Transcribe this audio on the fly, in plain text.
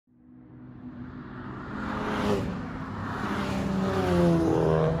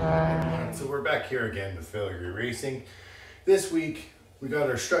back here again with Filigree Racing. This week we got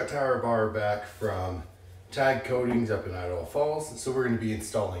our strut tower bar back from Tag Coatings up in Idaho Falls, so we're going to be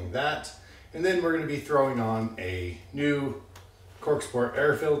installing that, and then we're going to be throwing on a new CorkSport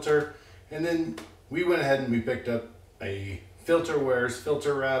air filter, and then we went ahead and we picked up a Filterwares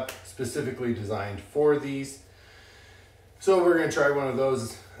filter wrap specifically designed for these. So we're going to try one of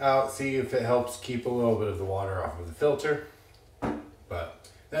those out, see if it helps keep a little bit of the water off of the filter. But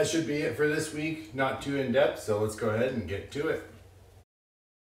that should be it for this week, not too in depth, so let's go ahead and get to it.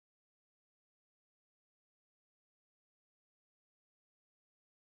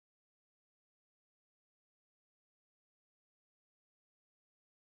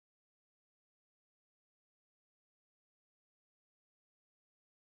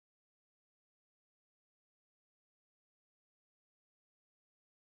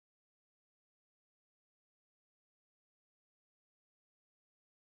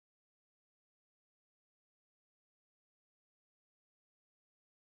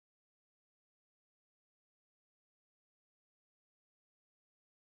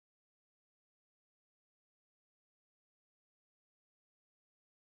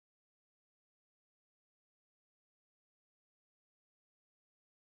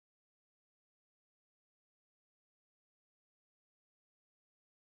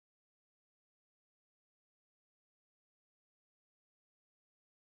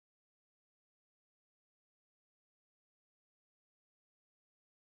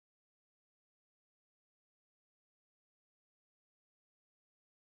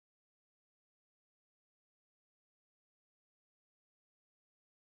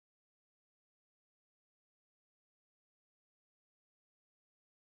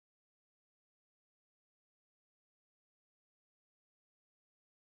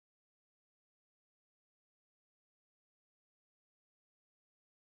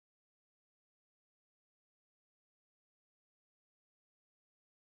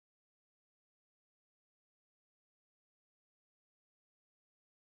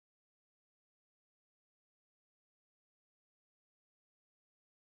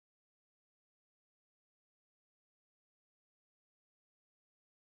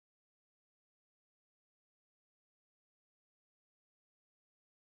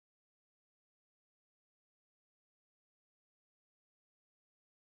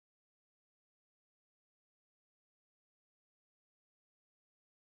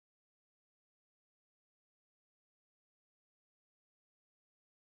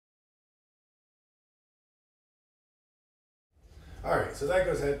 Alright, so that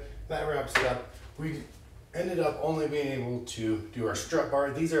goes ahead, that wraps it up. We ended up only being able to do our strut bar.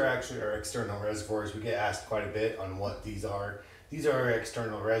 These are actually our external reservoirs. We get asked quite a bit on what these are. These are our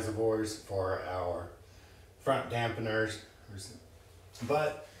external reservoirs for our front dampeners.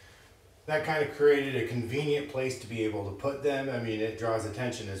 But that kind of created a convenient place to be able to put them. I mean, it draws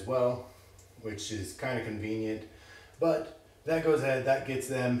attention as well, which is kind of convenient. But that goes ahead, that gets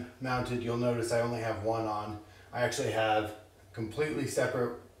them mounted. You'll notice I only have one on. I actually have completely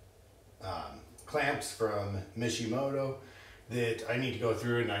separate clamps from Mishimoto that I need to go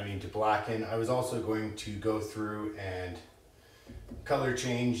through and I need to blacken. I was also going to go through and color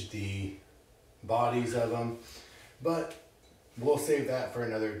change the bodies of them, but we'll save that for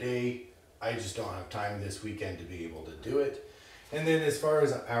another day. I just don't have time this weekend to be able to do it. And then as far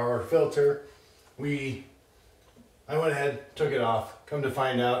as our filter, I went ahead, took it off. Come to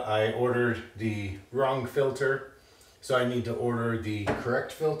find out, I ordered the wrong filter. So I need to order the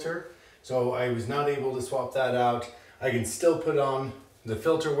correct filter. So I was not able to swap that out. I can still put on the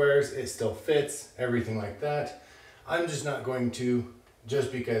Filterwares, it still fits, everything like that. I'm just not going to,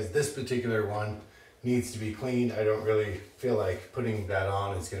 just because this particular one needs to be cleaned. I don't really feel like putting that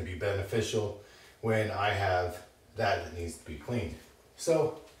on is going to be beneficial when I have that needs to be cleaned.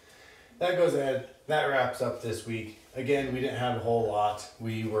 So that goes ahead, that wraps up this week. Again, we didn't have a whole lot.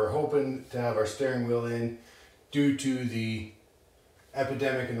 We were hoping to have our steering wheel in. Due to the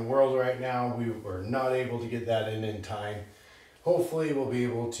epidemic in the world right now, we were not able to get that in time. Hopefully we'll be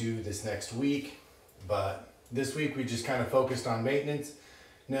able to this next week, but this week we just kind of focused on maintenance.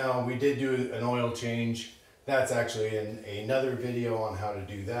 Now we did do an oil change. That's actually in another video on how to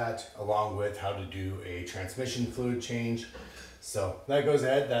do that, along with how to do a transmission fluid change. So that goes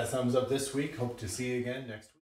ahead, that sums up this week. Hope to see you again next week.